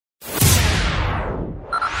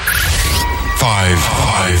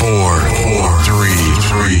Five, four, three,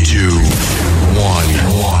 two, one.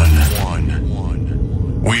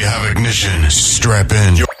 We have ignition. Strap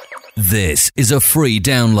in. This is a free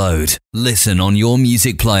download. Listen on your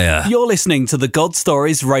music player. You're listening to the God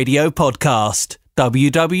Stories Radio podcast.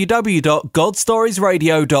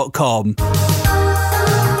 www.godstoriesradio.com.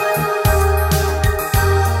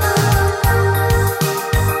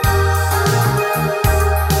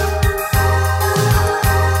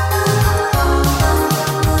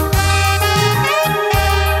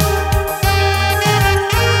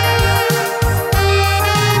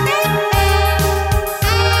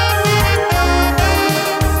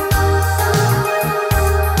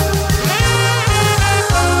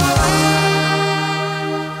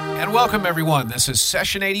 Welcome, everyone. This is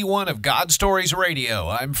Session 81 of God Stories Radio.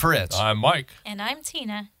 I'm Fritz. I'm Mike. And I'm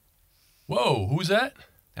Tina. Whoa, who's that?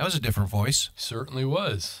 That was a different voice. Certainly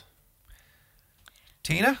was.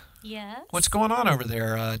 Tina? Yes? What's going on over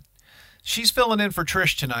there? She's filling in for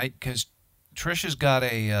Trish tonight because Trish has got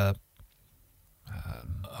a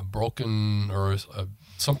broken or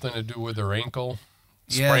something to do with her ankle,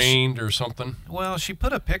 Yes. sprained or something. Well, she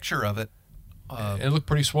put a picture of it. It looked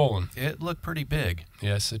pretty swollen. It looked pretty big.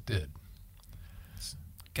 Yes, it did. It's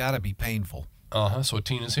got to be painful. So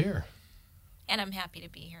Tina's here. And I'm happy to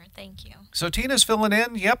be here. Thank you. So Tina's filling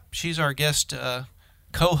in. Yep, she's our guest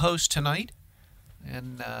co-host tonight.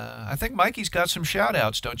 And I think Mikey's got some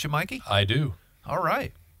shout-outs, don't you, Mikey? I do. All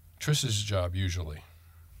right. Trish's job, usually.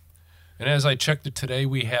 And as I checked it today,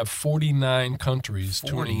 we have 49 countries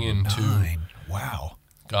tuning into Wow.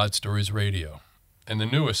 God Stories Radio. And the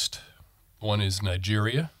newest one is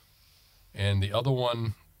Nigeria, and the other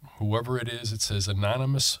one, whoever it is, it says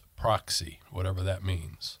Anonymous Proxy, whatever that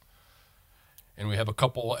means. And we have a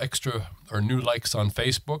couple extra or new likes on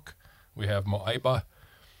Facebook. We have Moiba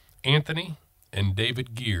Anthony and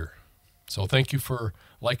David Gear. So thank you for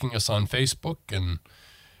liking us on Facebook, and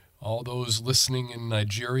all those listening in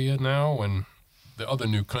Nigeria now and the other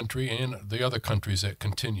new country and the other countries that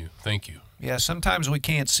continue. Thank you. Yeah, sometimes we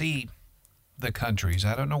can't see the countries.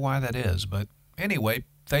 I don't know why that is, but anyway,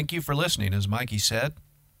 thank you for listening, as Mikey said.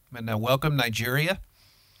 And welcome, Nigeria.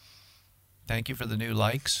 Thank you for the new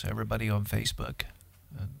likes, everybody on Facebook.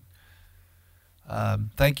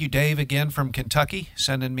 Thank you, Dave, again from Kentucky,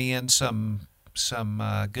 sending me in some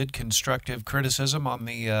good constructive criticism on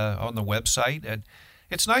the website. And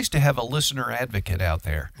it's nice to have a listener advocate out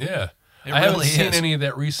there. Yeah. It I haven't really seen is. any of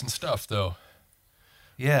that recent stuff, though.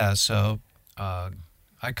 Yeah, so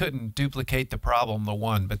I couldn't duplicate the problem, the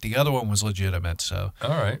one, but the other one was legitimate. So All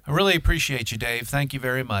right. I really appreciate you, Dave. Thank you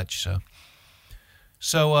very much.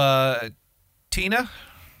 So Tina,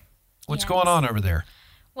 what's Yes. going on over there?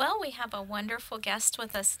 Well, we have a wonderful guest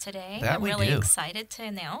with us today. That I'm we really do. excited to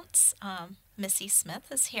announce Missy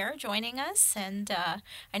Smith is here joining us. And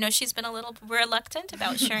I know she's been a little reluctant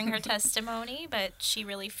about sharing her testimony, but she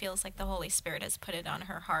really feels like the Holy Spirit has put it on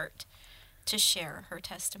her heart to share her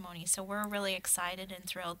testimony. So we're really excited and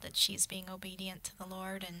thrilled that she's being obedient to the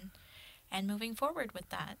Lord and moving forward with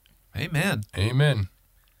that. Amen. Amen.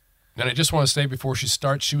 And I just want to say before she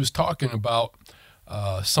starts, she was talking about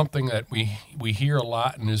something that we hear a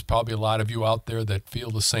lot, and there's probably a lot of you out there that feel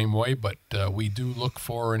the same way, but we do look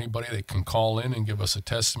for anybody that can call in and give us a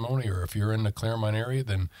testimony, or if you're in the Claremont area,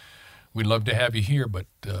 then we'd love to have you here. But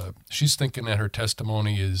she's thinking that her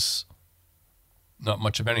testimony is not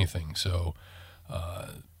much of anything, so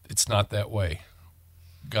it's not that way.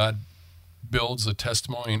 God builds a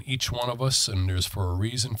testimony in each one of us, and there's for a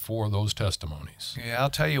reason for those testimonies. Yeah, I'll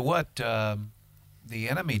tell you what, the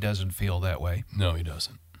enemy doesn't feel that way. No, he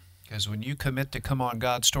doesn't. Because when you commit to come on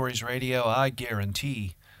God Stories Radio, I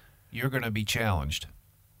guarantee you're going to be challenged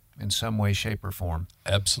in some way, shape, or form.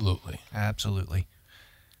 Absolutely. Absolutely.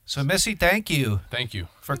 So, Missy, thank you Thank you.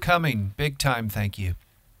 for coming. Big time thank you.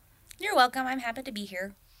 You're welcome. I'm happy to be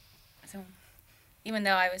here. So, even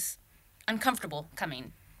though I was uncomfortable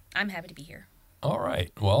coming, I'm happy to be here. All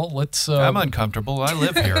right. Well, let's... I'm uncomfortable. I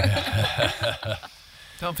live here.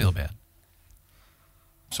 Don't feel bad.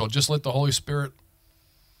 So just let the Holy Spirit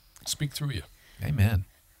speak through you. Amen.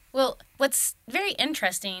 Well, what's very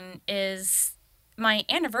interesting is my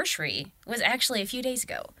anniversary was actually a few days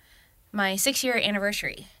ago. My 6-year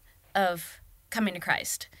anniversary of coming to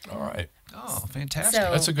Christ. All right. Oh, fantastic.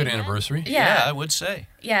 So- That's a good anniversary. Yeah, I would say.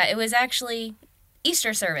 Yeah, it was actually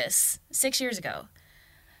Easter service 6 years ago,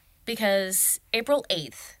 because April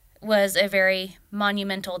 8th was a very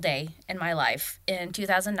monumental day in my life in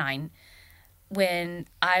 2009 when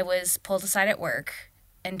I was pulled aside at work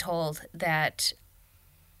and told that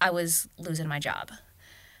I was losing my job.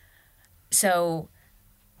 So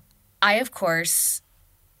I, of course,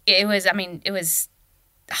 it was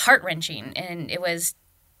heart-wrenching, and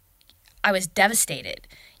I was devastated.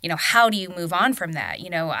 How do you move on from that?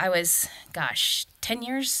 I was, 10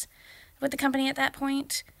 years with the company at that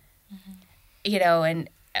point, and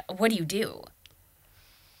what do you do?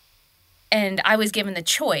 And I was given the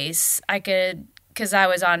choice. Because I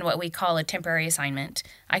was on what we call a temporary assignment,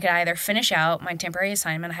 I could either finish out my temporary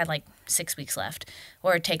assignment, I had like 6 weeks left,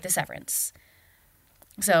 or take the severance.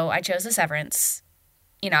 So I chose the severance.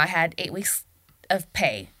 I had 8 weeks of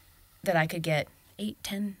pay that I could get, 8,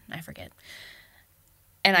 10, I forget.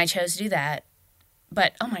 And I chose to do that.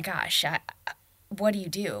 But, oh my gosh, what do you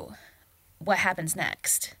do? What happens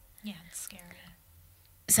next? Yeah, it's scary.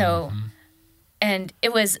 So, and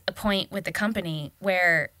it was a point with the company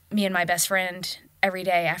where me and my best friend, every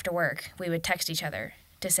day after work, we would text each other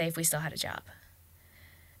to say if we still had a job.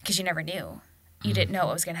 Because you never knew. You didn't know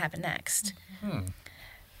what was going to happen next.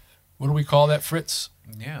 What do we call that, Fritz?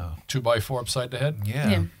 Yeah. 2x4 upside the head? Yeah.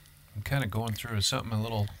 Yeah. I'm kind of going through something a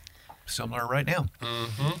little similar right now.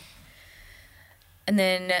 And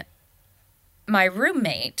then my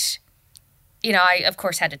roommate, I, of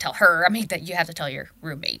course, had to tell her. That you have to tell your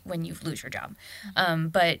roommate when you lose your job.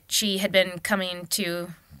 But she had been coming to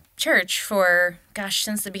church for,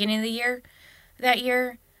 since the beginning of the year, that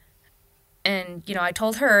year. And, I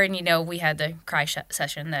told her, and, we had the cry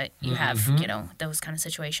session that you have, those kind of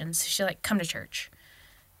situations. She's like, come to church.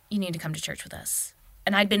 You need to come to church with us.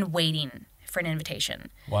 And I'd been waiting for an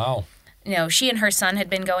invitation. Wow. She and her son had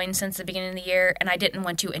been going since the beginning of the year, and I didn't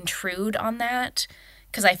want to intrude on that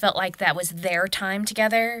because I felt like that was their time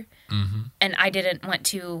together, and I didn't want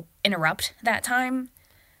to interrupt that time.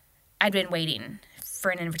 I'd been waiting for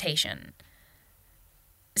an invitation.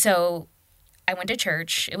 So I went to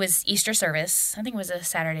church. It was Easter service. I think it was a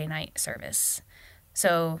Saturday night service.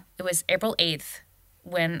 So it was April 8th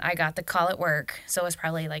when I got the call at work. So it was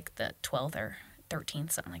probably like the 12th or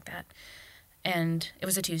 13th, something like that. And it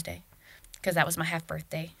was a Tuesday because that was my half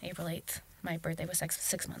birthday, April 8th. My birthday was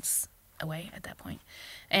 6 months away at that point.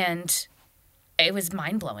 And it was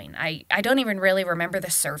mind-blowing. I don't even really remember the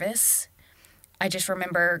service. I just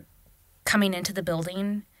remember coming into the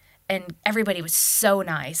building, and everybody was so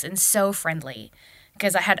nice and so friendly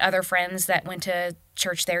because I had other friends that went to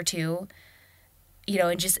church there too,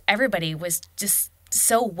 and just everybody was just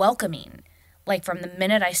so welcoming, like from the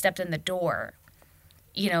minute I stepped in the door,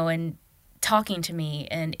 and talking to me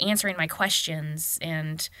and answering my questions.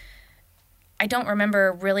 And I don't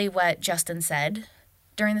remember really what Justin said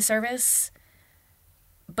during the service,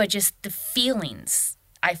 but just the feelings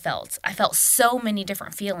I felt. I felt so many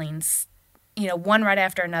different feelings, one right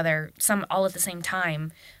after another, some all at the same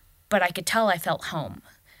time, but I could tell I felt home,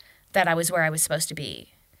 that I was where I was supposed to be.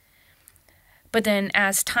 But then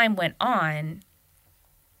as time went on,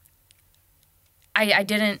 I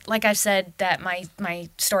didn't, like I said, that my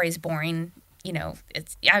story is boring.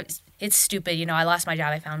 It's stupid. I lost my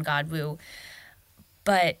job. I found God. Woo.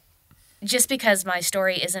 But just because my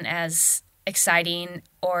story isn't as exciting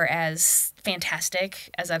or as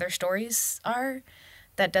fantastic as other stories are,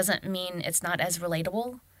 that doesn't mean it's not as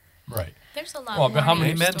relatable. Right. There's a lot Well, more but how many-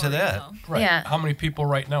 your Amen to story, that. though. Right. Yeah. How many people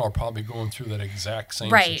right now are probably going through that exact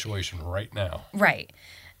same Right. situation right now? Right.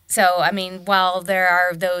 So, while there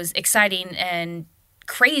are those exciting and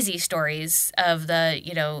crazy stories of the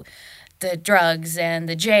drugs and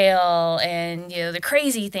the jail and, the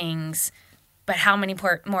crazy things, but how many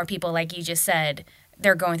more people, like you just said,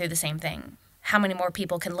 they're going through the same thing? How many more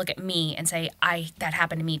people can look at me and say, that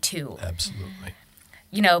happened to me too? Absolutely.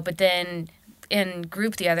 But then in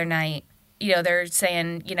group the other night, they're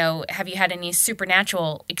saying, have you had any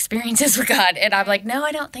supernatural experiences with God? And I'm like, no,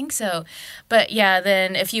 I don't think so. But yeah,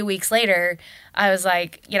 then a few weeks later, I was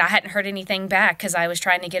like, I hadn't heard anything back because I was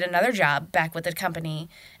trying to get another job back with the company,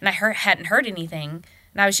 and I hadn't heard anything.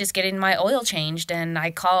 And I was just getting my oil changed, and I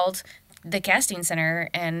called the casting center,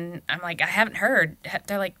 and I'm like, I haven't heard.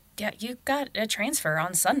 They're like, yeah, you got a transfer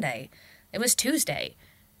on Sunday. It was Tuesday,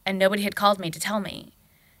 and nobody had called me to tell me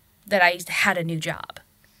that I had a new job.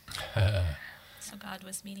 So God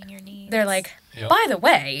was meeting your needs. They're like, Yep. by the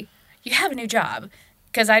way, you have a new job.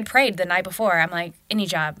 Because I'd prayed the night before. I'm like, any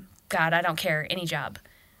job. God, I don't care. Any job.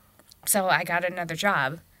 So I got another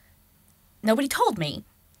job. Nobody told me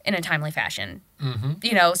in a timely fashion.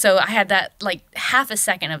 So I had that like half a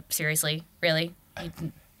second of, seriously, really?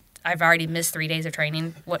 I've already missed 3 days of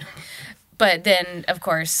training. What? But then, of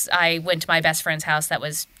course, I went to my best friend's house that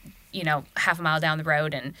was, half a mile down the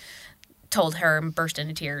road, and told her and burst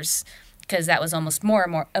into tears because that was almost more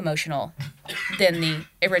and more emotional than the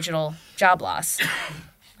original job loss.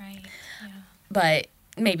 Right. Yeah. But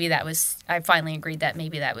maybe I finally agreed that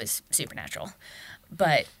maybe that was supernatural.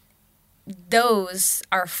 But those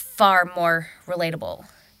are far more relatable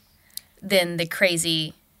than the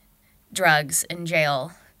crazy drugs in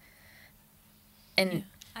jail and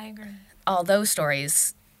I agree. all those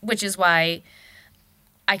stories, which is why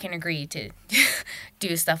I can agree to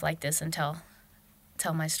do stuff like this and tell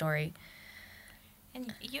my story.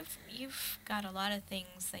 And you've got a lot of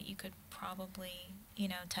things that you could probably,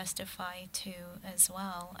 testify to as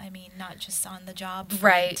well. I mean, not just on the job front,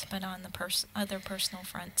 Right. but on the other personal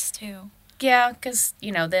fronts too. Yeah, because,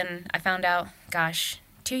 then I found out,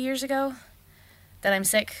 2 years ago that I'm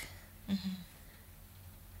sick.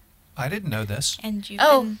 I didn't know this. And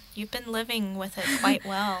you've been living with it quite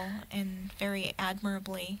well and very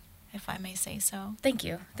admirably, if I may say so. Thank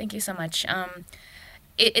you. Thank you so much.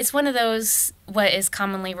 It's one of those, what is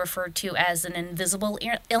commonly referred to as an invisible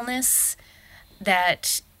illness,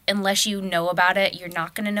 that unless you know about it, you're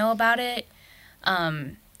not going to know about it.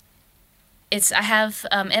 I have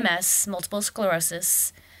MS, multiple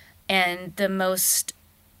sclerosis, and the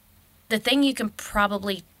thing you can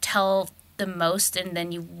probably tell the most, and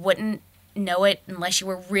then you wouldn't know it unless you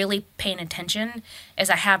were really paying attention, is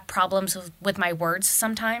I have problems with my words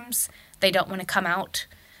sometimes. They don't want to come out.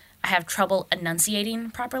 I have trouble enunciating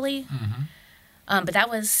properly. But that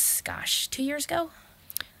was, 2 years ago?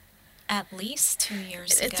 At least 2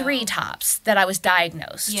 years ago. 3 tops that I was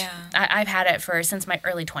diagnosed. Yeah. I've had it since my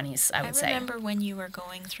early 20s, I would say. I remember when you were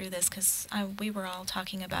going through this, because we were all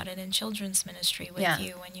talking about it in children's ministry with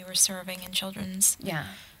you when you were serving in children's. Yeah.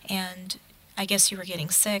 And I guess you were getting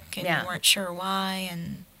sick and you weren't sure why,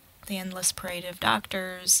 and the endless parade of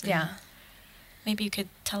doctors. Yeah. Maybe you could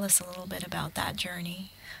tell us a little bit about that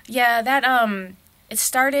journey. Yeah, that it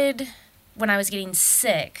started when I was getting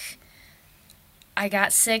sick. I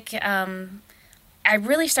got sick. I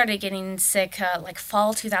really started getting sick like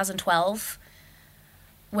fall 2012,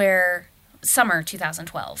 summer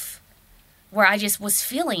 2012, where I just was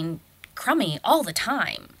feeling crummy all the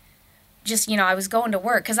time. Just, I was going to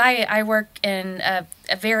work because I work in a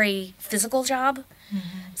very physical job.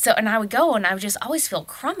 So, and I would go and I would just always feel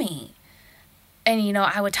crummy. And,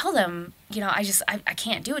 I would tell them, I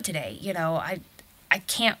can't do it today. I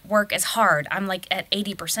can't work as hard. I'm like at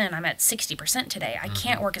 80%. I'm at 60% today. I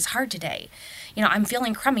can't work as hard today. I'm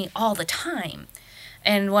feeling crummy all the time.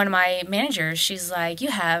 And one of my managers, she's like,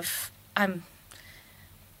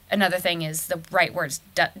 another thing is the right words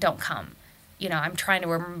don't come. I'm trying to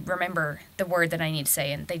remember the word that I need to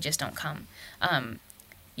say and they just don't come.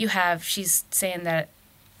 She's saying that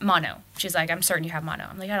mono. She's like, I'm certain you have mono.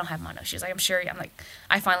 I'm like, I don't have mono. She's like, I'm sure. I'm like,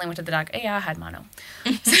 I finally went to the doctor. Yeah, I had mono.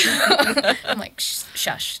 I'm like,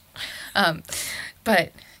 shush.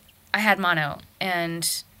 But I had mono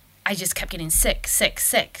and I just kept getting sick.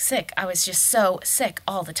 I was just so sick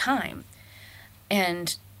all the time.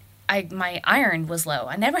 And my iron was low.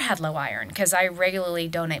 I never had low iron because I regularly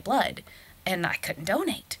donate blood and I couldn't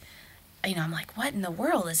donate. I'm like, what in the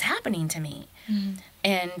world is happening to me?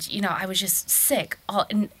 And, I was just sick.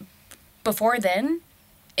 And before then,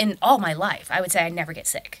 in all my life, I would say I never get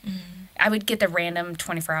sick. I would get the random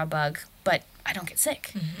 24-hour bug, but I don't get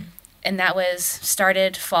sick. And that was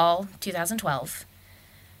started fall 2012.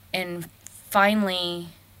 And finally,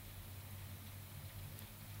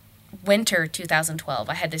 winter 2012,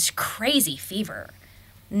 I had this crazy fever.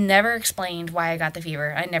 Never explained why I got the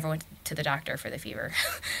fever. I never went to the doctor for the fever.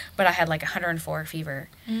 But I had like 104 fever.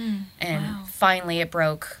 And finally it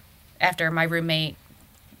broke after my roommate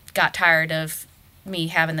got tired of me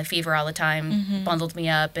having the fever all the time, bundled me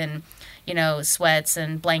up and, sweats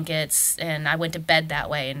and blankets. And I went to bed that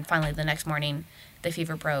way. And finally the next morning the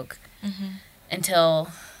fever broke. Until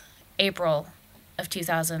April of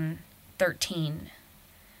 2013,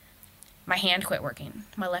 my hand quit working,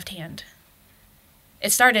 my left hand.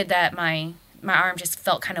 It started that my arm just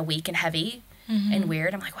felt kind of weak and heavy and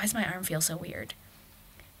weird. I'm like, why does my arm feel so weird?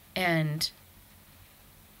 And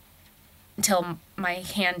until my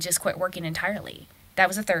hand just quit working entirely. That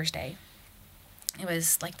was a Thursday. It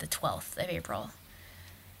was like the 12th of April.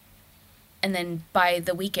 And then by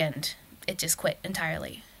the weekend, it just quit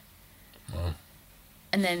entirely. Wow.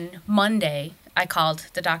 And then Monday, I called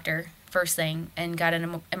the doctor first thing and got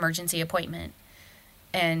an emergency appointment.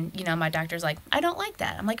 And, my doctor's like, I don't like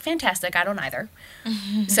that. I'm like, fantastic. I don't either.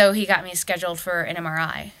 So he got me scheduled for an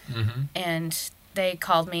MRI. And they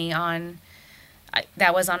called me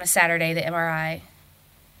that was on a Saturday, the MRI.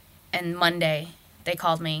 And Monday, they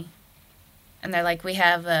called me. And they're like, we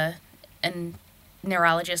have a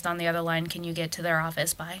neurologist on the other line. Can you get to their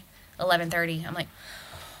office by 11:30? I'm like,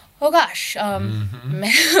 oh, gosh,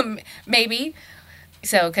 maybe.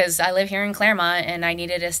 So, because I live here in Claremont, and I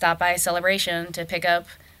needed to stop by Celebration to pick up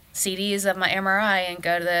CDs of my MRI and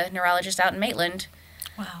go to the neurologist out in Maitland.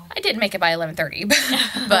 Wow. I did make it by 11:30,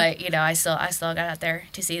 but I still got out there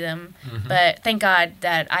to see them. But thank God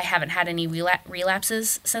that I haven't had any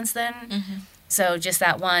relapses since then. So just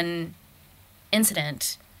that one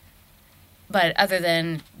incident. But other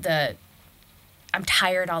than I'm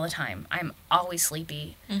tired all the time. I'm always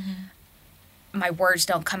sleepy. My words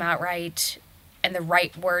don't come out right, and the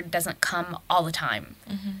right word doesn't come all the time.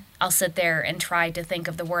 I'll sit there and try to think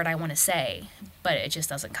of the word I want to say, but it just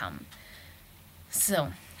doesn't come.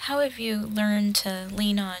 So, how have you learned to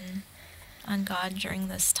lean on God during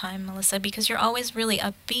this time, Melissa? Because you're always really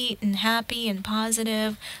upbeat and happy and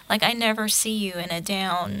positive. Like, I never see you in a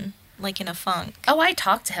down, like in a funk. Oh, I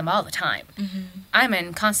talk to him all the time. I'm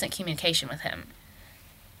in constant communication with him.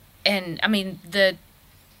 And, in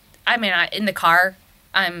the car,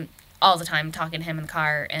 I'm all the time talking to him in the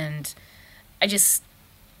car, and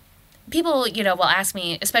people, will ask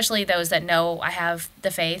me, especially those that know I have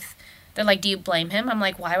the faith, they're like, do you blame him? I'm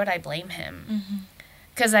like, why would I blame him?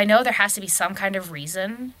 Because I know there has to be some kind of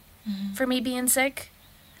reason for me being sick.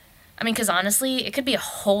 Because honestly, it could be a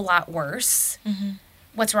whole lot worse.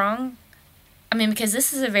 What's wrong? Because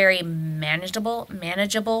this is a very manageable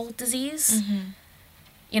disease.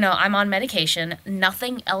 I'm on medication.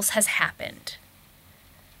 Nothing else has happened.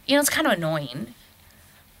 It's kind of annoying,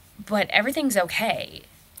 but everything's okay.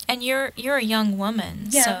 And you're a young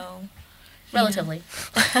woman, so... Relatively.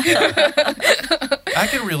 I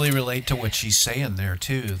can really relate to what she's saying there,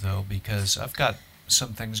 too, though, because I've got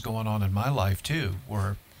some things going on in my life, too,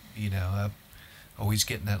 where, I'm always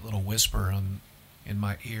getting that little whisper in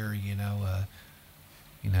my ear,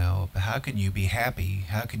 how can you be happy?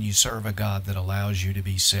 How can you serve a God that allows you to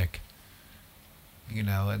be sick?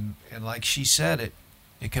 And like she said,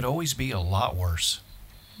 it could always be a lot worse.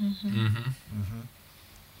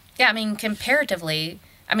 Yeah, comparatively...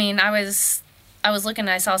 I was looking,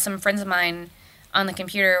 I saw some friends of mine on the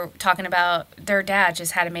computer talking about their dad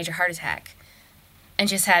just had a major heart attack and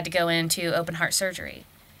just had to go into open heart surgery.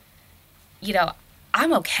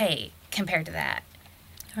 I'm okay compared to that.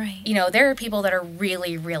 Right. There are people that are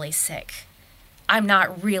really, really sick. I'm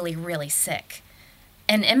not really, really sick.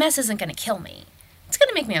 And MS isn't going to kill me. It's going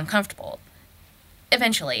to make me uncomfortable.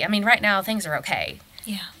 Eventually. Right now, things are okay.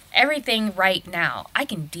 Yeah. Everything right now, I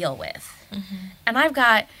can deal with.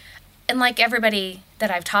 And like everybody that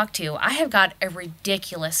I've talked to, I have got a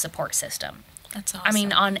ridiculous support system. That's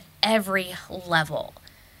awesome. On every level.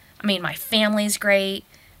 My family's great.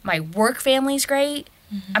 My work family's great.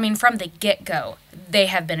 From the get-go, they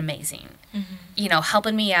have been amazing.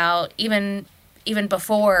 Helping me out even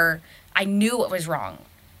before I knew what was wrong.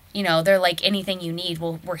 They're like, anything you need,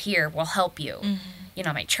 we're here, we'll help you.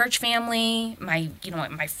 My church family, my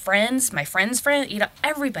friends' friends,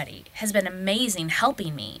 everybody has been amazing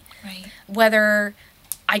helping me. Right. Whether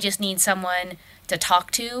I just need someone to talk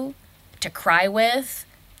to cry with,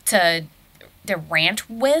 to rant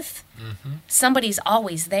with, somebody's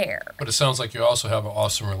always there. But it sounds like you also have an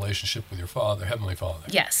awesome relationship with your Father, Heavenly Father.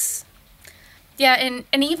 Yes. Yeah,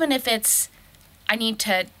 and even if it's, I need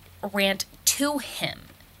to rant to him.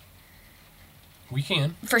 We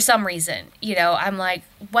can. For some reason, I'm like,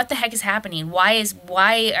 what the heck is happening? Why is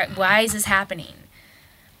this happening?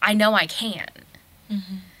 I know I can.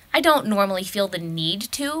 I don't normally feel the need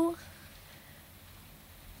to,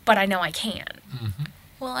 but I know I can.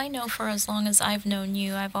 Well, I know for as long as I've known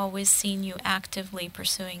you, I've always seen you actively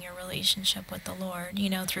pursuing your relationship with the Lord,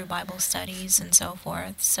 through Bible studies and so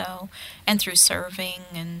forth. So, and through serving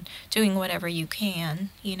and doing whatever you can,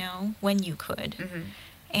 when you could.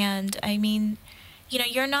 And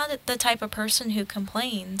you're not the type of person who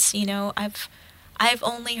complains. I've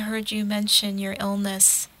only heard you mention your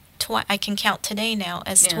illness twice. I can count today now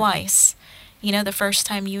as twice. The first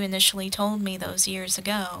time you initially told me those years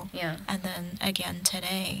ago. Yeah. And then again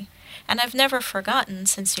today. And I've never forgotten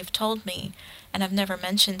since you've told me, and I've never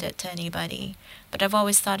mentioned it to anybody. But I've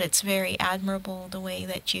always thought it's very admirable the way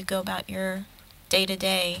that you go about your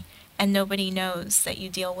day-to-day, and nobody knows that you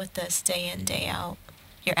deal with this day in, day out.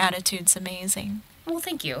 Your attitude's amazing. Well,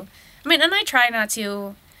 thank you. And I try not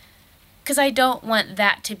to, because I don't want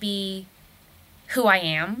that to be who I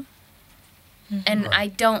am. And I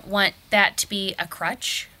don't want that to be a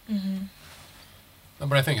crutch.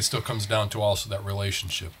 But I think it still comes down to also that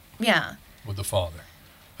relationship. Yeah. With the Father.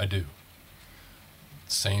 I do.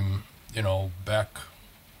 Same, back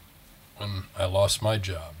when I lost my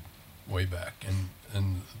job way back,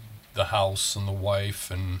 and the house and the wife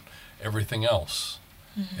and everything else.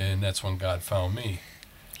 And that's when God found me.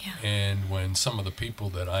 Yeah. And when some of the people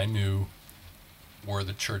that I knew were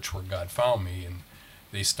the church where God found me, and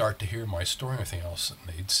they start to hear my story and everything else, and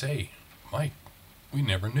they'd say, Mike, we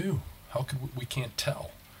never knew. How could we can't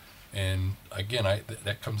tell? And again,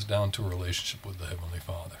 that comes down to a relationship with the Heavenly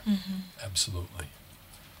Father. Absolutely.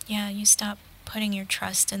 Yeah, you stop putting your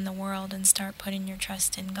trust in the world and start putting your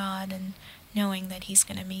trust in God and knowing that He's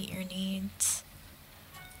going to meet your needs.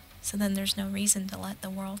 So then there's no reason to let the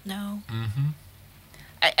world know.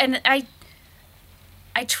 I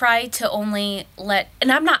try to only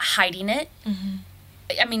and I'm not hiding it.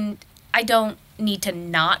 I mean, I don't need to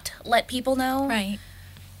not let people know. Right.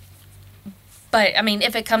 But, I mean,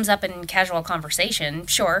 if it comes up in casual conversation,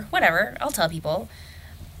 sure, whatever, I'll tell people.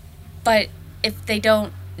 But if they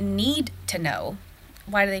don't need to know,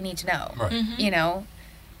 why do they need to know? Right. You know?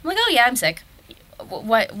 I'm like, oh, yeah, I'm sick.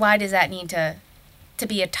 Why does that need to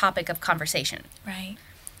be a topic of conversation? Right.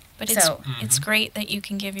 But So- it's great that you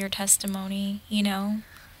can give your testimony, you know,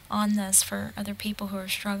 on this for other people who are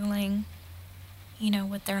struggling, you know,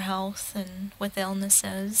 with their health and with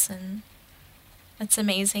illnesses. And it's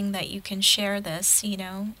amazing that you can share this, you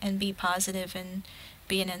know, and be positive and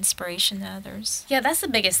be an inspiration to others. Yeah, that's the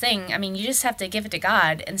biggest thing. I mean, you just have to give it to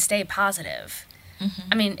God and stay positive.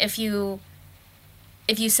 I mean, if you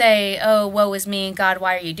say, oh, woe is me, God,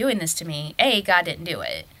 why are you doing this to me? A, God didn't do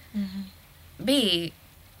it. B,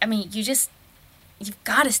 I mean, you've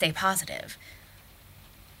got to stay positive.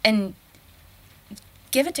 And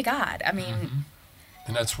give it to God. I mean...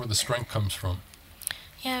 And that's where the strength comes from.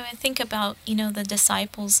 Yeah, I think about, you know, the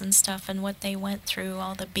disciples and stuff and what they went through,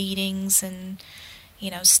 all the beatings and,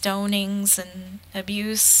 you know, stonings and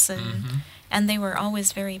abuse, and they were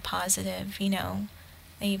always very positive, you know.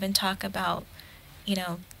 They even talk about, you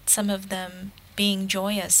know, some of them being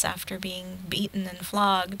joyous after being beaten and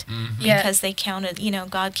flogged Yeah. because they counted, you know,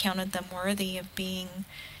 God counted them worthy of being,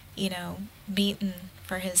 you know, beaten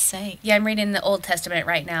for His sake. Yeah, I'm reading the Old Testament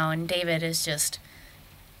right now, and David's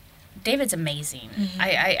amazing.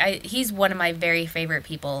 He's one of my very favorite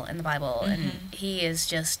people in the Bible, and he is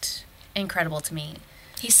just incredible to me.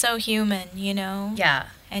 He's so human, you know. Yeah.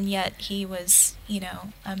 And yet he was, you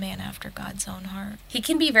know, a man after God's own heart. He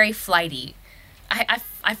can be very flighty.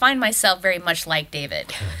 I find myself very much like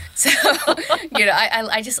David. So, you know,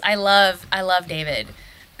 I love David.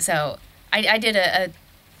 So I did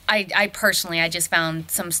I personally, I just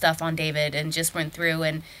found some stuff on David and just went through,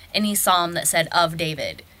 and any psalm that said of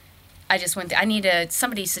David, I just went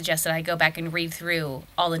somebody suggested I go back and read through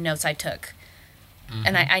all the notes I took.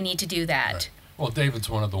 And I need to do that. Right. Well, David's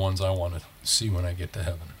one of the ones I want to see when I get to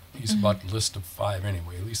heaven. He's about the list of 5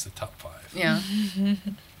 anyway, at least the top 5. Yeah.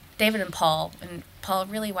 David and Paul. And Paul,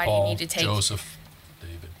 really, why do you need to take Joseph,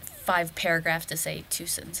 David. 5 paragraphs to say 2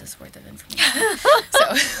 sentences worth of information?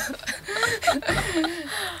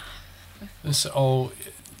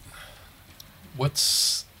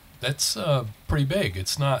 That's pretty big.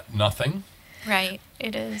 It's not nothing. Right.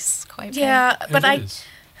 It is quite big. Yeah, but It is.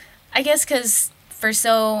 I guess because for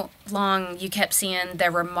so long you kept seeing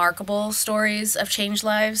the remarkable stories of changed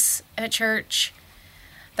lives at church,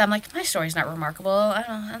 that I'm like, my story's not remarkable. I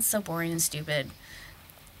don't know, that's so boring and stupid.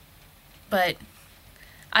 But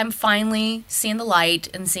I'm finally seeing the light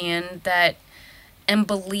and seeing that and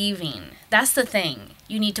believing. That's the thing.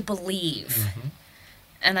 You need to believe.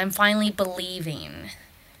 And I'm finally believing.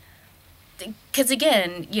 Because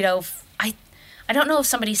again, you know, I don't know if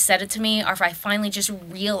somebody said it to me or if I finally just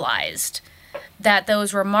realized that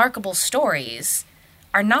those remarkable stories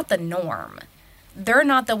are not the norm. They're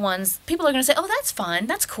not the ones people are going to say, oh, that's fun,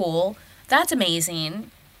 that's cool, that's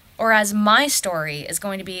amazing. Whereas my story is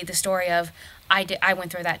going to be the story of, I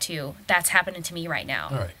went through that too. That's happening to me right now.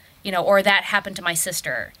 All right. You know, or that happened to my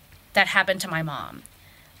sister. That happened to my mom.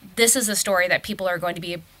 This is a story that people are going to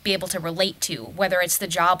be able to relate to, whether it's the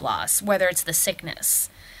job loss, whether it's the sickness.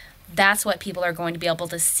 That's what people are going to be able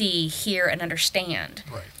to see, hear, and understand.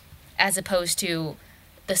 Right. As opposed to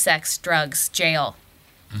the sex, drugs, jail.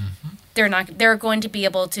 They're going to be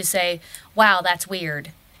able to say, wow, that's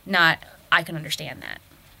weird. Not, I can understand that.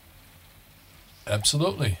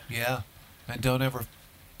 Absolutely. Yeah, and don't ever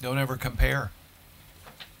compare.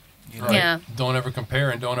 You know? Right. Yeah. Don't ever compare,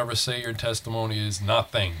 and don't ever say your testimony is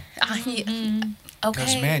nothing. Okay.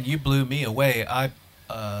 Because man, you blew me away.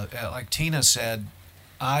 Like Tina said,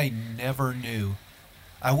 I never knew.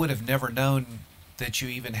 I would have never known that you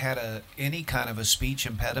even had any kind of a speech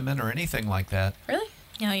impediment or anything like that. Really?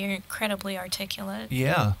 You know, you're incredibly articulate.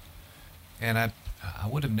 Yeah, and I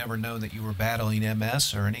would have never known that you were battling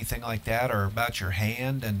MS or anything like that, or about your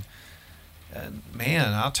hand. And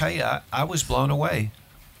man, I'll tell you, I was blown away.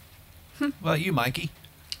 What about you, Mikey?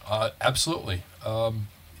 Absolutely.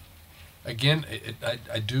 Again,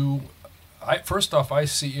 I do. First off, I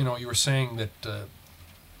see. You know, you were saying that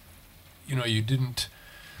you didn't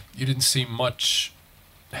see much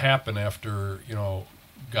happen after,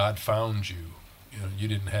 God found you. You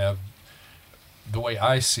didn't have, the way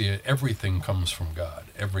I see it, everything comes from God,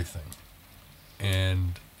 everything.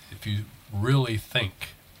 And if you really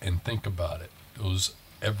think about it, those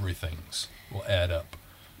everythings will add up.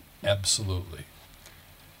 Absolutely.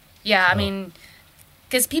 Yeah, I mean,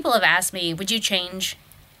 because people have asked me, would you change,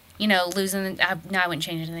 losing, no, I wouldn't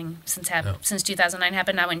change anything. Since 2009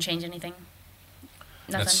 happened, I wouldn't change anything.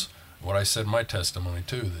 Nothing. That's what I said in my testimony,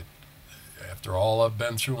 too, that after all I've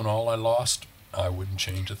been through and all I lost, I wouldn't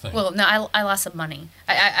change a thing. Well, no, I lost some money.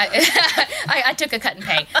 I took a cut in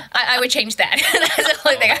pay. I would change that. That's the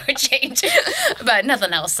only thing I would change. But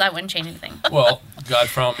nothing else. I wouldn't change anything. Well, God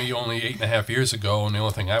found me only 8.5 years ago, and the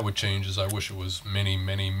only thing I would change is I wish it was many,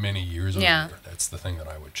 many, many years earlier. That's the thing that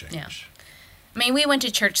I would change. Yeah. I mean, we went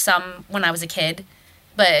to church some when I was a kid,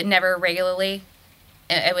 but never regularly.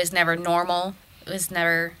 It was never normal.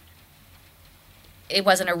 It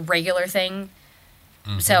wasn't a regular thing.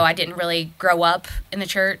 Mm-hmm. So I didn't really grow up in the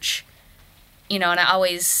church, and I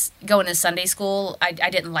always going to Sunday school. I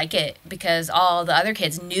didn't like it because all the other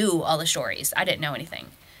kids knew all the stories. I didn't know anything.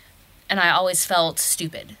 And I always felt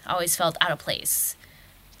stupid. I always felt out of place.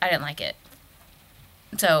 I didn't like it.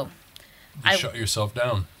 So you shut yourself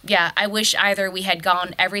down. Yeah, I wish either we had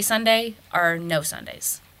gone every Sunday or no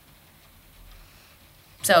Sundays.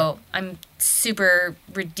 So I'm super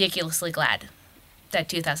ridiculously glad that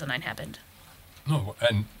 2009 happened. No,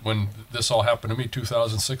 and when this all happened to me,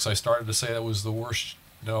 2006, I started to say that was the worst.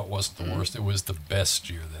 No, it wasn't the worst. It was the best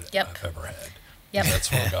year that I've ever had. Yep. And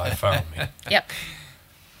that's when God found me. Yep.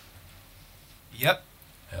 Yep.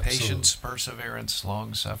 Absolutely. Patience, perseverance,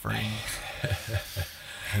 long suffering.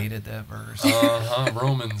 Hated that verse.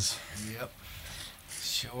 Romans. Yep.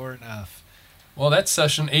 Sure enough. Well, that's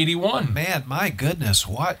session 81. Man, my goodness,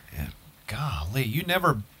 what? Golly, you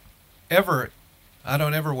never, ever. I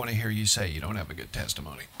don't ever want to hear you say you don't have a good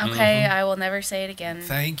testimony. Okay, I will never say it again.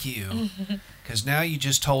 Thank you. Because now you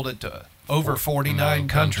just told it to over 49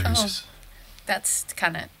 countries. Oh, that's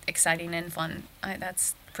kind of exciting and fun.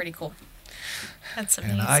 That's pretty cool. That's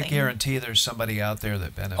amazing. And I guarantee there's somebody out there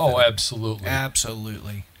that benefits. Oh, absolutely.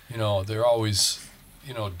 Absolutely. There are always,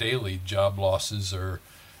 daily job losses or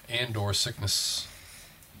sickness,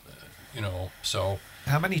 so.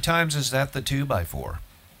 How many times is that the 2x4?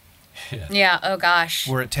 Yeah, oh gosh.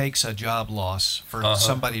 Where it takes a job loss for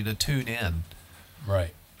somebody to tune in.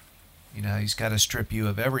 Right. He's got to strip you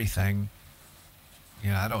of everything.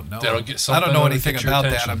 I don't know. I don't know anything about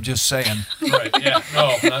that. I'm just saying. Right, yeah.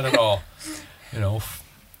 No, not at all.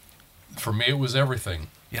 For me, it was everything.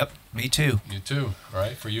 Yep, me too. You too,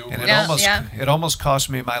 right? For you, and it almost cost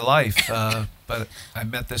me my life. But I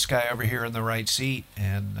met this guy over here in the right seat,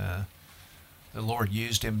 and the Lord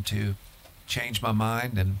used him to change my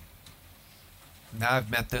mind, and now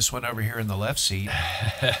I've met this one over here in the left seat,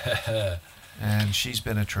 and she's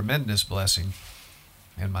been a tremendous blessing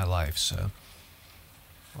in my life. So,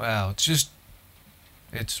 wow,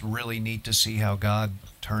 it's really neat to see how God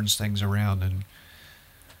turns things around. And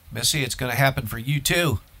Missy, it's going to happen for you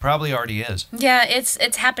too. Probably already is. Yeah,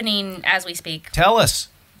 it's happening as we speak. Tell us.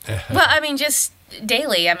 Well, I mean, just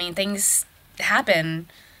daily. I mean, things happen.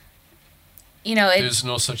 There's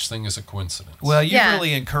no such thing as a coincidence. Well, you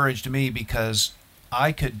really encouraged me because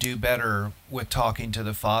I could do better with talking to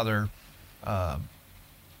the Father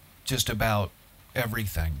just about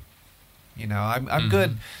everything. I'm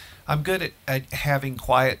good. I'm good at having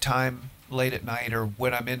quiet time late at night, or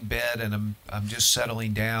when I'm in bed and I'm just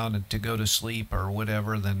settling down and to go to sleep or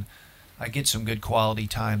whatever. Then I get some good quality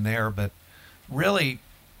time there. But really,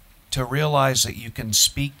 to realize that you can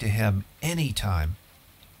speak to Him anytime.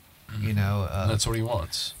 That's what He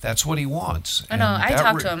wants. That's what He wants. I know. I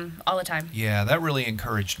talk to Him all the time. Yeah, that really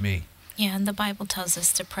encouraged me. Yeah, and the Bible tells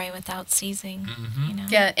us to pray without ceasing.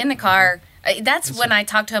 Yeah, in the car. That's when I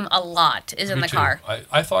talk to Him a lot. Is in the car.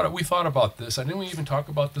 We thought about this. I didn't we even talk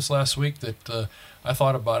about this last week. That I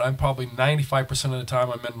thought about. I'm probably 95% of the time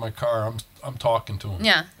I'm in my car. I'm talking to Him.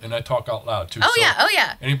 Yeah. And I talk out loud too. Oh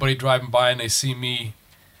yeah. Anybody driving by and they see me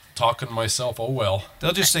talking to myself, oh well.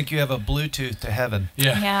 They'll just think you have a Bluetooth to heaven.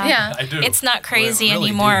 Yeah. I do. It's not crazy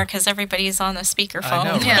anymore because everybody's on a speakerphone. I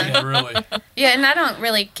know, right? Yeah. Really. Yeah, and I don't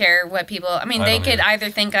really care what people. I mean, they could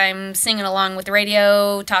either think I'm singing along with the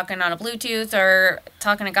radio, talking on a Bluetooth, or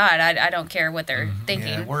talking to God. I don't care what they're thinking.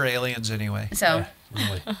 Yeah, we're aliens anyway. So. Yeah,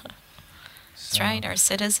 really. That's right. Our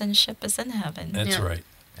citizenship is in heaven. That's right.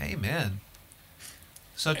 Amen.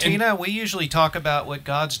 So, Tina, we usually talk about what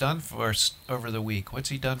God's done for us over the week. What's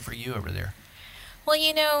He done for you over there? Well,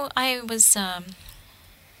 I was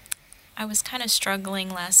I was kind of struggling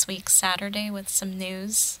last week, Saturday, with some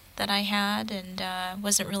news that I had, and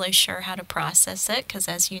wasn't really sure how to process it, because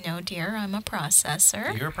as you know, dear, I'm a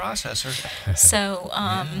processor. You're a processor. So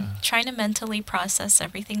trying to mentally process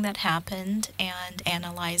everything that happened and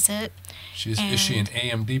analyze it. Is she an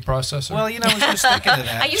AMD processor? Well, I was just thinking of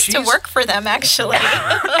that. I used to work for them, actually.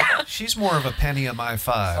 She's more of a Pentium i5,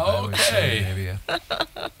 I would say, maybe.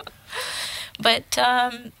 But,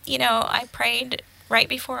 I prayed right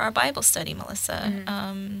before our Bible study, Melissa,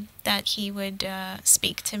 that he would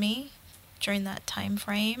speak to me during that time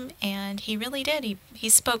frame, and he really did. He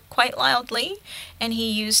spoke quite loudly, and he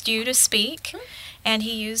used you to speak, and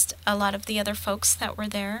he used a lot of the other folks that were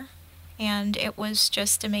there, and it was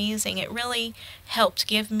just amazing. It really helped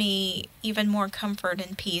give me even more comfort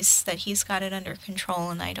and peace that he's got it under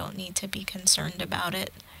control, and I don't need to be concerned about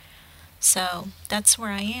it. So that's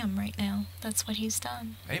where I am right now. That's what he's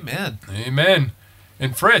done. Amen. Amen.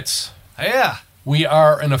 And Fritz. Yeah. We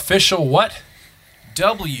are an official what?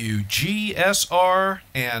 WGSR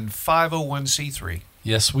and 501c3.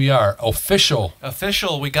 Yes, we are. Official.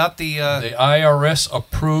 We got the IRS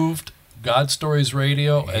approved God Stories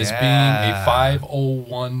Radio as being a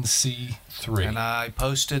 501c3. And I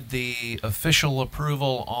posted the official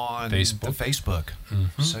approval on Facebook.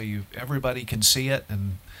 Mm-hmm. So everybody can see it.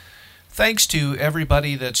 And thanks to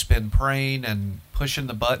everybody that's been praying and pushing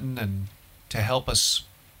the button and to help us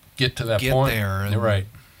get to that get point. There. And, you're right.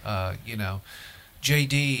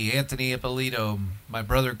 JD, Anthony Ippolito, my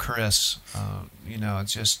brother Chris,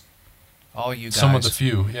 it's just all you guys. Some of the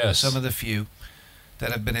few, yes. Some of the few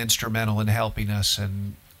that have been instrumental in helping us.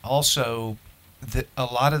 And also, a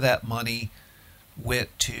lot of that money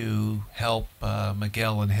went to help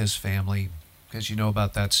Miguel and his family, because you know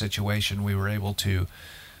about that situation. We were able to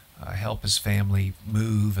help his family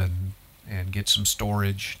move and get some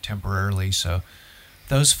storage temporarily. So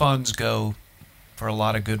those funds go for a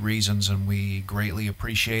lot of good reasons, and we greatly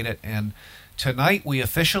appreciate it. And tonight we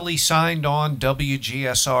officially signed on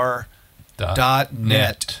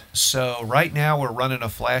WGSR.net. So right now we're running a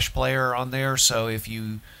Flash player on there. So if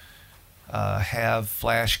you have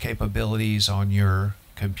Flash capabilities on your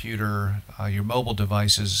computer, your mobile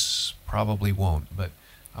devices probably won't, but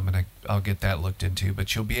I'll get that looked into.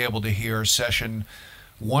 But you'll be able to hear session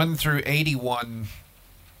 1 through 81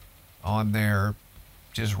 on there,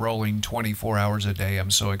 just rolling 24 hours a day.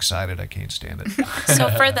 I'm so excited, I can't stand it.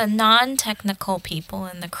 So for the non-technical people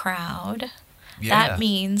in the crowd, that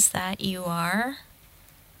means that we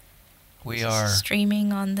are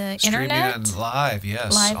streaming on the internet? Streaming live,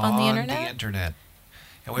 yes. Live on the internet? On the internet.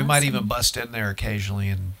 And we might even bust in there occasionally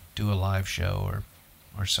and do a live show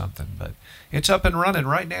or something. But it's up and running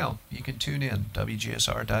right now. You can tune in,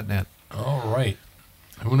 WGSR.net. All right.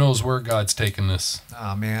 Who knows where God's taking this?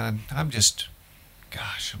 Oh, man, I'm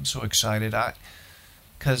so excited.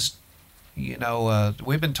 Because,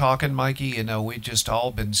 we've been talking, Mikey, we've just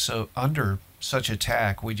all been so under such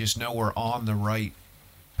attack. We just know we're on the right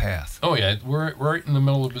path. Oh, yeah. We're right in the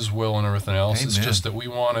middle of his will and everything else. Amen. It's just that we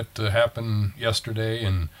want it to happen yesterday,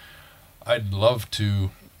 and I'd love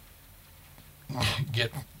to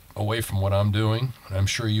get away from what I'm doing. I'm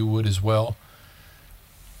sure you would as well.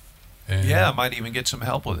 And I might even get some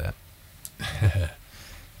help with that.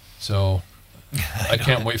 So I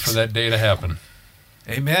can't wait for that day to happen.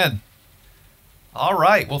 Amen. All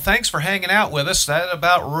right. Well, thanks for hanging out with us. That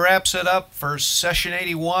about wraps it up for session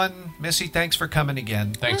 81. Missy, thanks for coming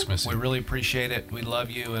again. Thanks, Missy. We really appreciate it. We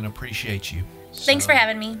love you and appreciate you. Thanks for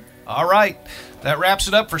having me. All right. That wraps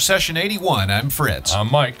it up for session 81. I'm Fritz.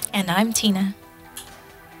 I'm Mike. And I'm Tina.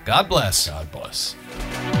 God bless. God bless.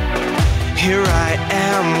 Here I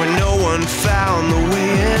am where no one found the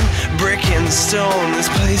way in. Brick and stone, this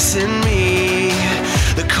place in me.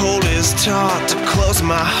 The cold is taught to close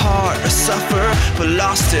my heart, to suffer, but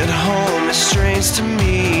lost at home is strange to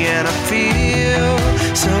me. And I feel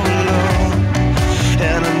so alone,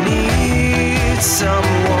 and I need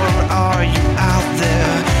someone. Are you out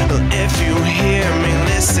there? Well, if you hear me,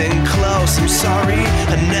 listen close. I'm sorry,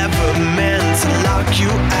 I never meant to lock you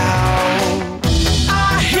out.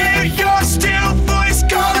 I hear your still voice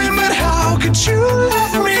calling, but how could you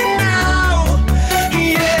love me now?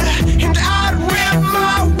 Yeah, and I'd rip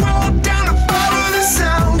my world down to follow the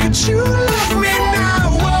sound. Could you love me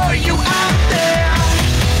now? Are you out there?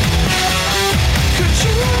 Could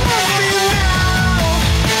you love me now?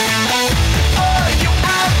 Are you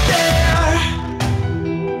out there?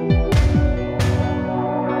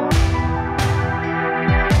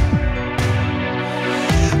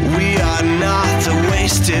 We are not the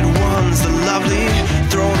wasted ones, the lovely,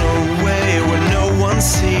 thrown away where no one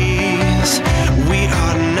sees. We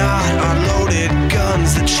are not our loaded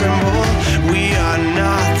guns that tremble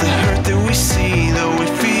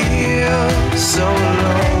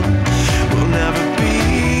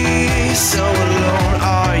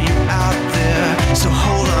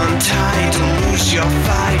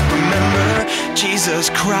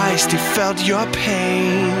felt your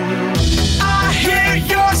pain.